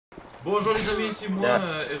Bonjour les amis, ici moi,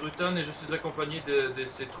 Erutan, et je suis accompagné de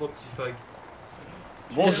ces trois petits fags.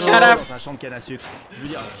 Bonjour. Dans un champ de canne à sucre. Je veux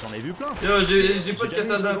dire, j'en ai vu plein. Yo, j'ai pas de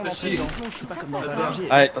katana, fait chier. Je suis pas comme dans un verger.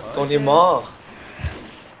 Ouais, parce qu'on est mort.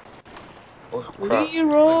 Oh, crap.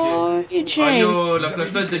 Leroy Ah Chaine. yo, la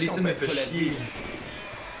flashlight de Laissez me fait chier.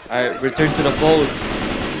 Alright, return to the fold.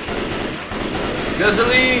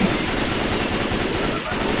 Gasoline!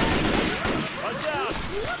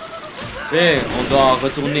 Eh, on doit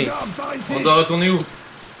retourner. On doit retourner où?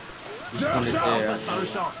 On était,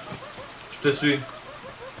 Je te suis.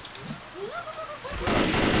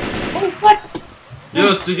 Oh, what?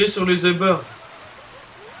 Yo, tirer sur les Zomberg.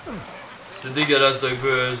 C'est dégueulasse,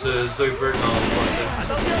 Zomberg en français.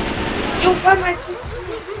 Yo, why am I so slow?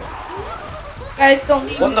 Guys, don't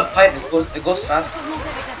leave. On the pipe, it goes fast.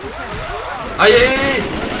 Aïe aïe aïe!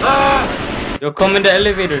 Ah! Yo, come in the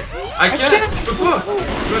elevator. I can't! Je peux pas!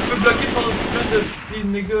 Je me fais bloquer par plein de petits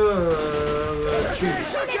niggas choose.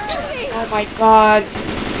 Oh my god.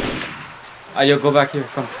 Ah, yo, go back here,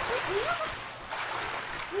 come.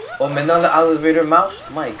 Oh, maintenant le elevator marche?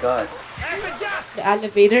 My god. The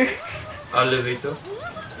elevator. Elevator.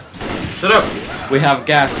 Shut up! We have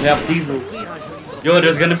gas, we have diesel. Yo,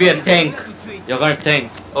 there's gonna be a tank. You're gonna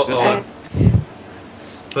tank. Oh oh.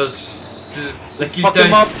 Parce c'est qui le Fuck him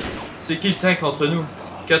tank? up. C'est qui le tank entre nous?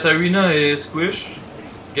 Katarina et Squish?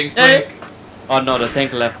 Gangplank? Oh no, the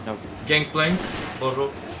tank left. No. Gangplank? Bonjour.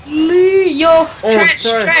 Yo, trash,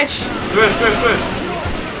 sorry. trash. Trash!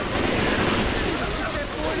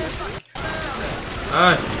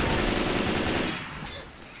 Ah,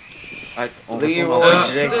 Alright, on Leroy.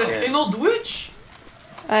 retourne. c'était une autre witch?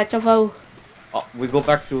 Tavo. Oh, we go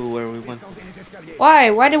back to where we went. Why?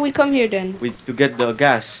 Why did we come here then? To get the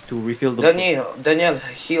gas to refill the. Daniel,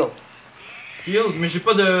 heal. Heal? Mais j'ai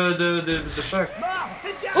pas de pack.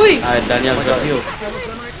 Oui. Alright, Daniel got healed.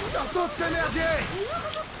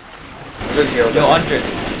 Good heal. Yo, Andre.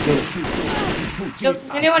 Yo,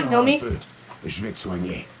 anyone heal me? Je vais te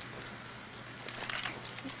soigner.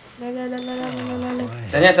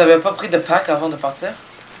 Daniel, t'avais pas pris de pack avant de partir?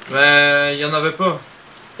 Mais y'en avait pas.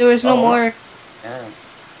 There was no Oh. more. Yeah.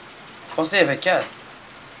 Je pensais qu'il y avait 4.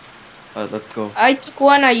 Alright, let's go. I took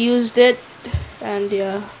one, I used it, and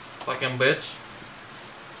yeah. Fucking bitch.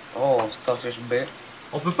 Oh, selfish bit.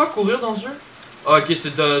 On peut pas courir dans ce jeu? Ah ok,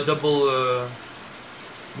 c'est double...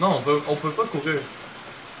 Non, on peut pas courir.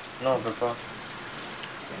 Non, on peut pas.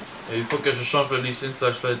 Et il faut que je change le Laissez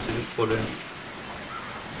flashlight, c'est juste trop laid.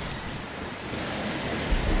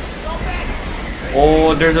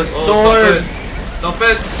 Oh, there's a Oh, storm.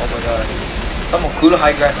 tempête! Oh my god. Some cool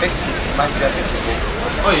high graphics. Max graphics.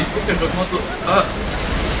 Oh, il faut que j'augmente le... Ah!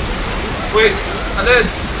 Oui! À l'aide!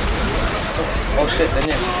 Oh shit,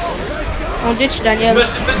 Daniel. On ditch Je Daniel. me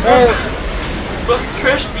suis fait bug! Bug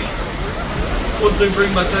crash puis... Faut que je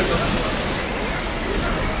bring ma tête là.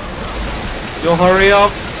 Yo, hurry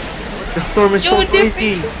up. The storm is Yo, so Dippy.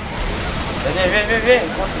 crazy. Daniel, viens.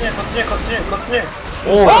 Continue.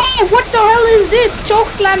 Oh, Oh, what the hell is this? Choke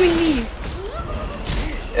slamming me.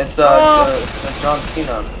 It's Oh. John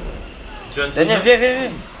Cena. John Daniel, Cena.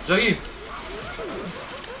 viens. J'arrive!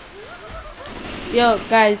 Yo,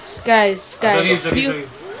 guys. J'arrive.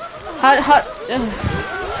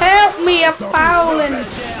 Help me, I'm fouling.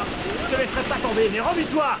 Je te laisserai pas tomber, mais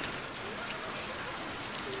remue-toi.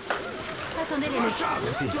 Attendez les mecs,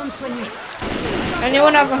 je dois me soigner.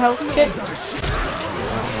 Anyone have a health kit?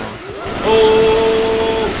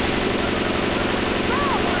 Oh!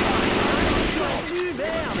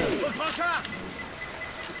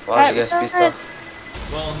 Wow, j'ai gaspillé ça.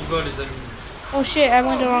 Bon, on y va les amis. Oh shit, I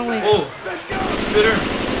went the wrong way. Oh! Spitter!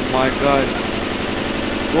 my god.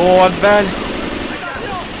 Go advance.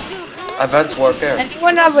 Advanced Warfare.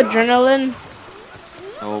 Anyone have adrenaline?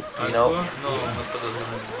 Nope. Ah, Non. quoi? Non, on n'a pas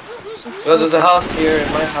d'adrénaline. Yo, there's a house here.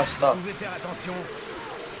 It might have stuff. Vous devez faire attention.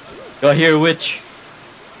 Yo, here, witch.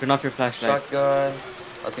 Turn off your flashlight. Shotgun.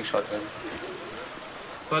 I'll take shotgun.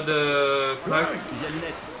 Pas de plaque?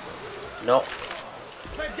 No.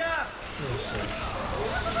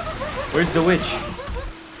 Where's the witch?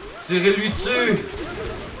 Tirez-lui dessus!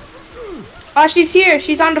 Oh, she's here.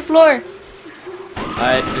 She's on the floor.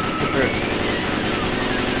 Alright, just put her.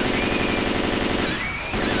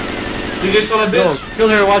 Tirez sur la Yo, bitch! kill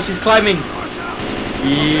her while she's climbing.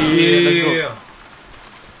 Yeah, let's go. Yeah!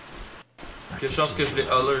 Quelle chance que je l'ai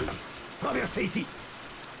alert. Traversez ici.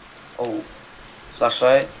 Oh.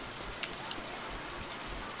 Flashlight.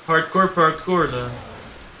 Hardcore parkour là.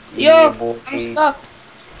 Yeah, Yo, boy. I'm stuck.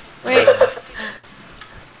 Wait.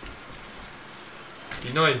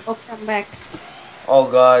 Pinoy. Okay, I'm back. Oh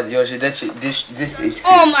god, yo, j'ai this HP.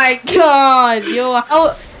 Oh my god, yo,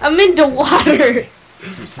 I'm in the water.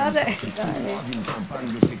 How did I die? d'une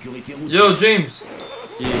campagne de sécurité routière. Yo, James.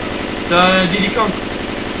 T'as un Diddy Kong?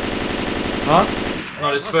 Huh?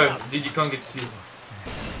 Non, laisse faire. Diddy Kong est ici.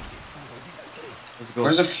 Let's go.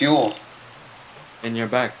 Where's the fuel? In your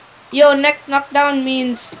back. Yo, next knockdown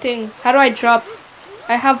means thing. How do I drop?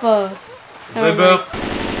 I have a... Weber.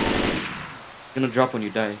 It's gonna drop when you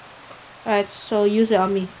die. Alright, so use it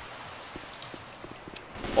on me.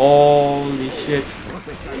 Holy shit.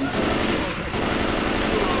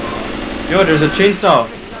 Yo, there's a chainsaw.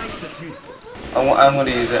 I'm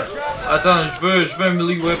gonna use it. Attends, je veux un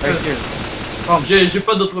melee weapon. Right here. J'ai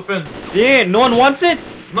pas d'autre weapon. Yeah, no one wants it?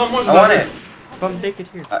 Non, moi je I want l'avais. it. Come take it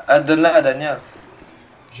here. Donne-la à Daniel.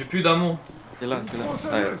 J'ai plus d'amour. C'est là, c'est là.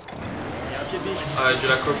 Ouais. Ah, j'ai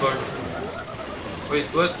la crowbar. Wait,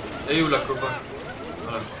 what? Et où la crowbar?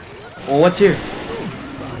 Voilà. Oh, what's here?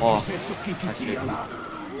 Oh, C'est sur qui tu I see it. tires là.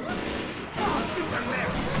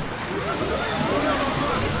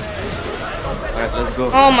 Alright, let's go.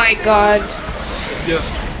 Oh my god. Let's go.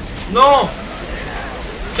 Non!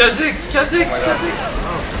 Kha'Zix!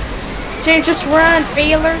 James, just run,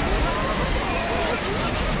 failure.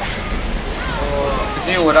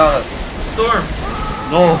 Continue without us. Storm!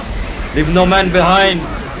 No, leave no man behind.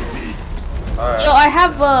 Alright. Yo, I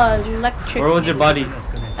have electric. Where was your body?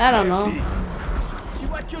 I don't know.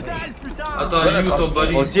 Attends, il est où ton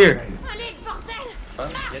body? Oh, it's here.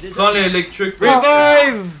 Prends l'électric.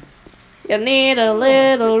 Revive! You need a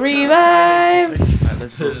little revive. Alright,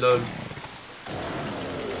 let's go. Lol.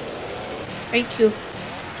 Thank you.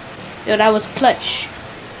 Yo, that was clutch.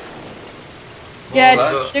 Yeah,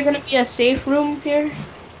 Oh, is there gonna be a safe room here?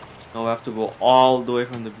 Now we have to go all the way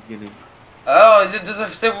from the beginning. Oh, there's a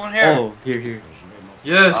safe one here. Oh, here.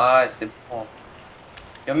 Yes! Ah, c'est bon.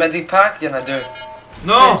 Y'a un medic pack, y'en a deux.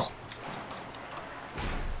 Non! Yes.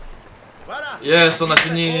 Yes, on a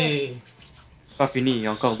fini! Pas fini, il y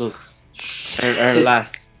a encore d'autres. Un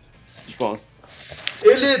last, je pense.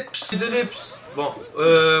 Ellipse! Bon,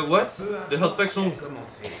 what? Les hot packs sont où?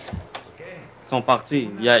 Ils sont partis,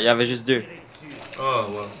 il y avait juste deux. Oh,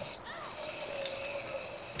 ouais.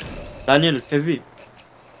 Daniel, fais vite.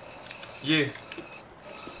 Yeah.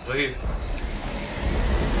 J'arrive.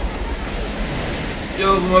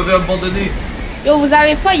 Yo, vous m'avez abandonné. Yo, vous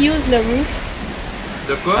avez pas use le roof?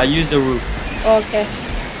 De quoi? I use the roof. Oh, okay.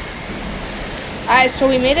 Alright, so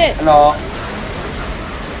we made it. Hello.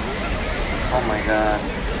 Oh my god.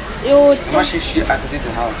 Yo, it's Moi, so... je suis à côté du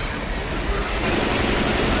house.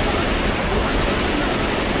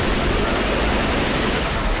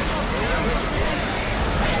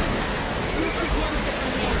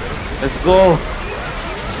 Let's go.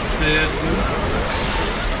 C'est...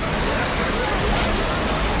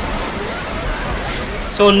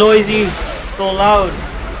 So noisy, so loud.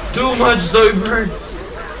 Too much Zombergs!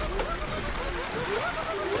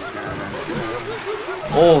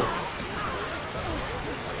 Oh,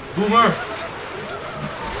 Boomer!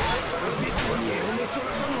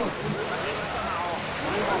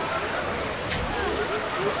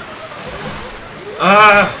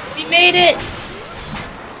 Ah! We made it!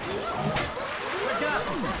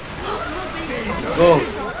 go.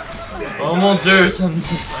 Oh mon dieu, ça me...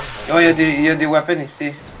 Yo, y'a des weapons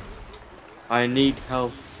ici. I need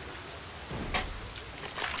help.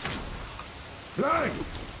 Flag!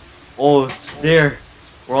 Oh, it's there.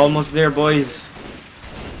 We're almost there, boys.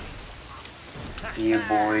 Yeah,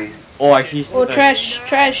 boy. Oh, I see. Oh, trash.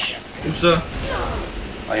 Où ça?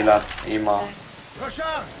 Ah, il est là. Il est mort.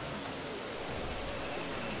 Recharge!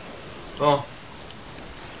 Bon.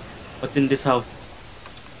 What's in this house?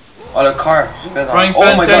 Oh, le car. Je fais dans... Frying Oh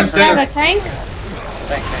pan, my tank, god, Found tank. a tank?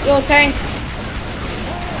 tank. Yo, tank.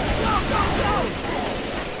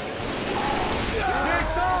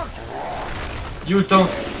 You tank.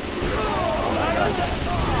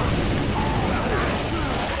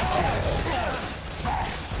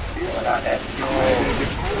 Voilà, FTO.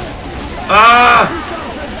 Ah!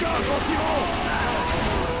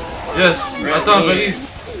 Yes! Attends, j'arrive.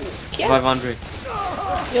 500.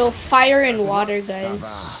 Yo, fire and water,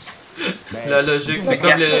 guys. La logique, c'est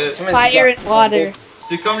comme les... Fire and water.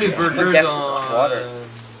 C'est comme les burgers dans...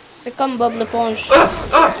 C'est comme Bob l'éponge. Ah!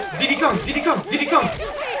 Ah! Diddy Kong!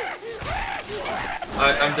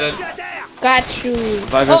 Alright, I'm dead. Got you.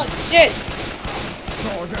 Fire. Oh, shit.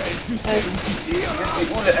 C'est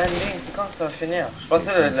où le ending? C'est quand ça va finir? Je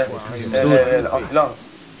pensais l'ambulance.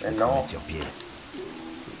 Mais non.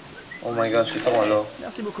 Oh my god, je suis tellement là.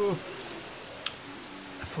 Merci beaucoup.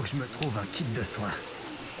 Faut que je me trouve un kit de soins.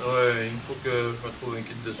 Ouais, il me faut que je me trouve un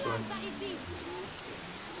kit de soins.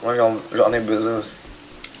 Moi j'en ai besoin aussi.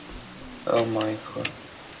 Oh my god.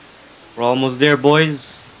 We're almost there,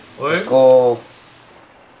 boys. Ouais. Let's go.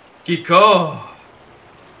 Kika.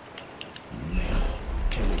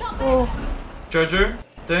 Oh. Charger.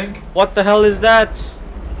 Tank. What the hell is that?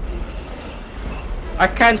 I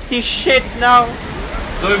can't see shit now.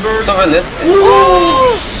 Zomberg. Sur le list.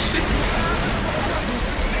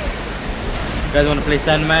 You guys wanna play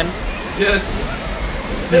Sandman? Yes.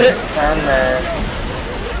 Sandman.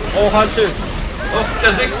 Oh, Hunter. Oh,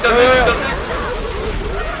 Kha'Zix.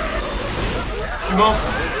 Je suis mort.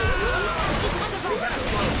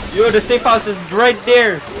 Yo, the safe house is right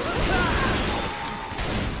there.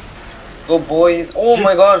 Go boys. Oh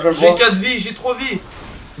my god, je le J'ai vois. 4 vies, j'ai 3 vies.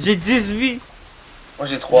 J'ai 10 vies. Moi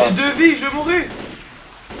j'ai 3. J'ai 2 vies, je vais mourir.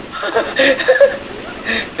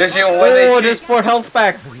 J'ai au moins Oh, des there's 4 health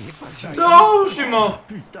packs. Non, je suis mort.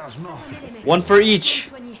 Putain, je m'en fais. One for each.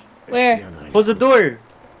 Soigner. Where? Close the door.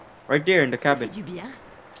 Right there in the cabin. Du bien.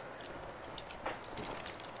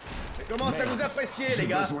 Commence à vous apprécier, les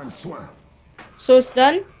gars. Besoin de soins. So it's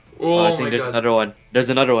done? Oh, I my think there's god. another one. There's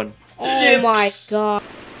another one. Oh my Lips. god.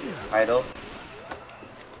 idle.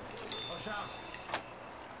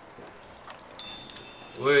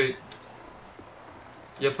 Wait.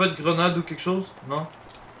 Y'a pas de grenade ou quelque chose? Non?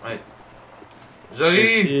 Ouais.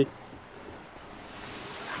 J'arrive!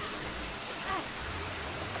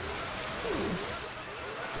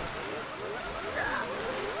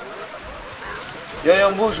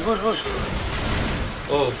 Yo, bouge.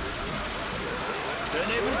 Oh.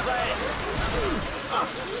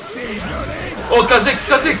 Oh, Kha'Zix!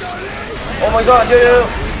 Oh my god, yo.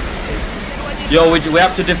 Yo, we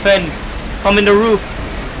have to defend. Come in the roof.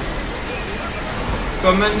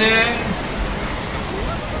 Comme un nez.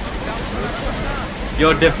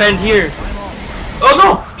 Yo, defend here. Oh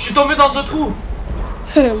non! Je suis tombé dans un trou!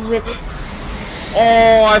 Rip.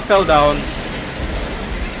 Oh, I fell down.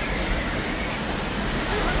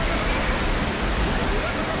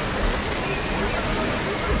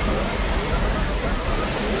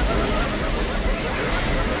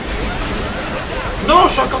 Non,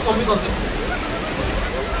 je suis encore tombé dans un...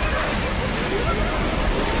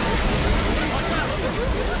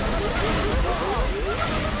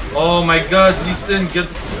 Oh my god, listen, get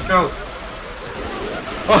the fuck out.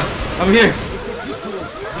 Oh, I'm here.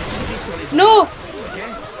 No!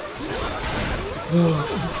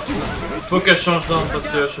 Faut que je change d'arme parce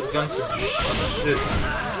que la shotgun c'est du shit.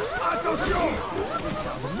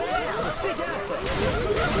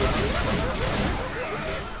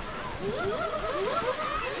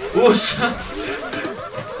 Oh ça!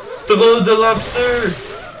 Trop de lobster!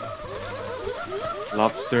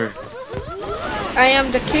 Lobster. I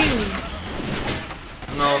am the king.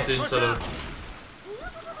 Non, t'es une salope.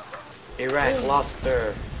 Iraq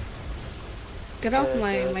lobster. Get off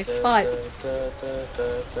my spot.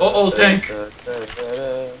 Oh, tank!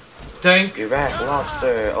 Tank! Iraq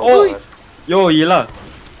lobster. Oh. God. Yo, il est là.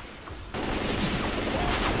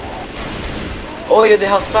 Oh, il y a des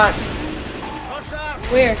health packs.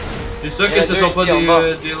 Where? T'es sûr Il y que a ce deux sont pas ici en bas.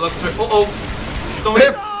 des lobsters? Oh oh! Je suis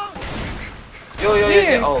tombé! Yo.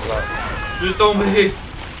 Where? Oh god. Je suis tombé!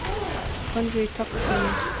 Andre, talk to me.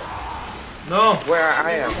 Non! Where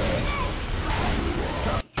I am.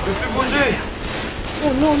 Je peux plus bouger!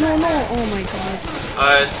 Oh no. Oh my god.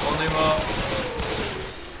 Arrête, on est mort.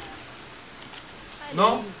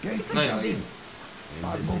 Non? Nice. Yo,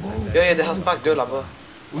 il y a des health packs 2 là-bas.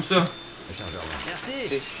 Où ça?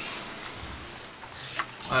 Merci.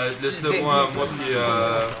 Arrête, laisse-le moi puis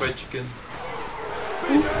fried chicken.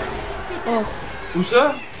 Oh. Où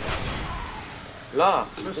ça? Là,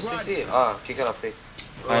 juste ici. Ah, quelqu'un l'a pris.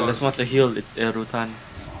 Alright, let's want to heal it, Erutan.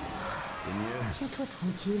 Tiens-toi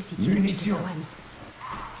tranquille si tu veux que je te soigne.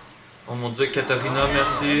 Oh mon dieu, Katharina,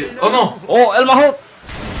 merci. Oh non! Oh, Elma Hulk!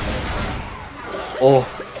 Oh,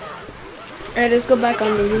 Alright, let's go back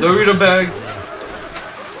on the roof. Dorito bag!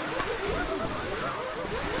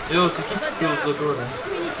 Yo, c'est qui close the door là?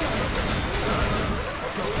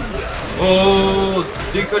 Oh,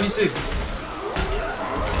 décollissé!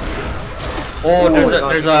 oh,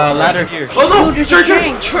 there's a ladder here. Oh non! Oh, there's a Charger!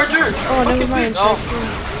 tank. Charger! Oh, never mind. Non.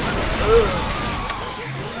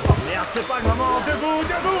 Merde, c'est pas le moment. Debout.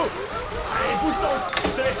 Allez, bouge ton. Je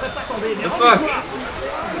te laisserai pas tomber. The fuck?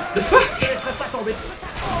 The fuck? Je te laisserai pas tomber.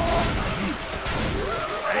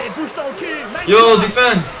 Allez, bouge ton cul. Yo,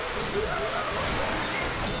 defend!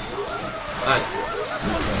 Alright,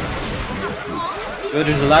 Yo,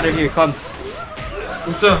 there's a ladder here, come.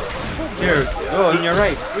 où ça? Here. Oh, on your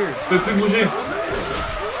right. Here. Je peux plus bouger.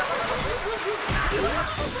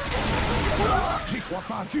 J'y crois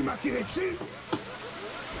pas, tu m'as tiré dessus.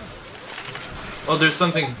 Oh, there's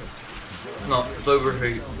something. Non, it's over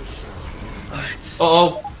here.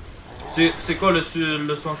 Oh, oh. C'est quoi le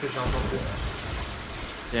son que j'ai entendu?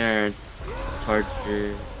 There.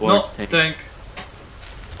 Charger. Non, tank.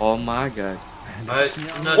 Oh my god. Ouais,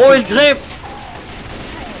 Oh, il grippe!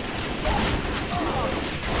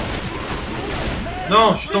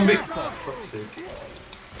 Non, je suis tombé.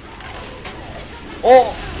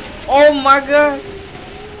 Oh! Oh my god!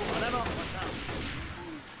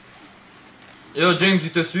 Yo, James, tu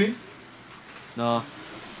te suis? Non.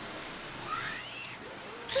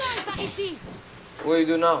 What do you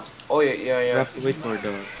do now? Oh yeah, You yeah. have to wait for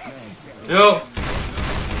the... Yo!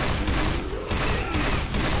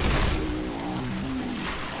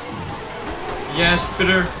 Yes,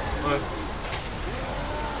 Peter. Ouais.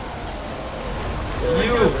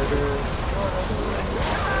 You!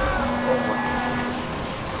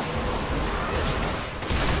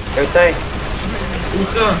 Erutan, Où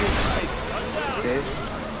ça? c'est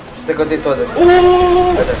juste à côté de toi.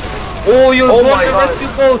 Oh! Attends. Oh, you're Oh going my to god. rescue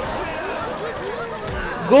boat!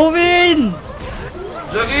 Go in!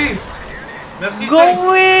 J'arrive! Merci, tank!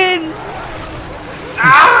 Go in!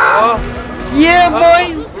 Ah! Yeah,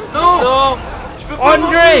 boys! Non! Non! Je peux pas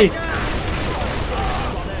avancer. Andre!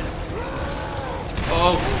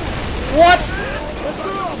 Oh! What?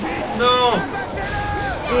 Non!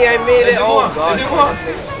 Yeah, I made it! Oh Aidez-moi! god! Aidez-moi!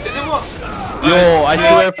 Aidez-moi! Yo, I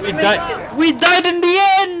swear we died. We died in the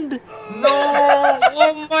end! No!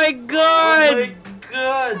 Oh my Oh god! my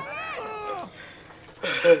god!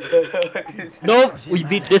 Nope, we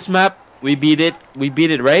beat this map. We beat it. We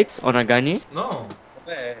beat it, right? On Agani? Non!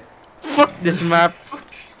 Ouais. Fuck this map. Fuck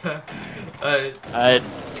this map! Allez,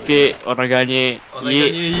 Okay, on a gagné. on a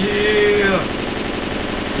gagné! Yeah!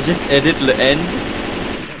 Just edit le end.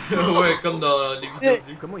 Ouais, comme dans les vidéos.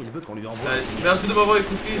 Comment il veut qu'on lui envoie? Allez, merci de m'avoir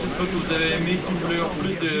écouté, j'espère que vous avez aimé. Si vous voulez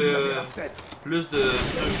plus de jeux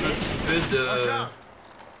stupides,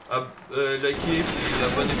 likez et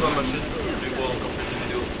abonnez-vous à ma chaîne si vous voulez voir encore plus de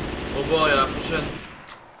vidéos. Au revoir et à la prochaine.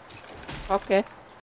 Okay.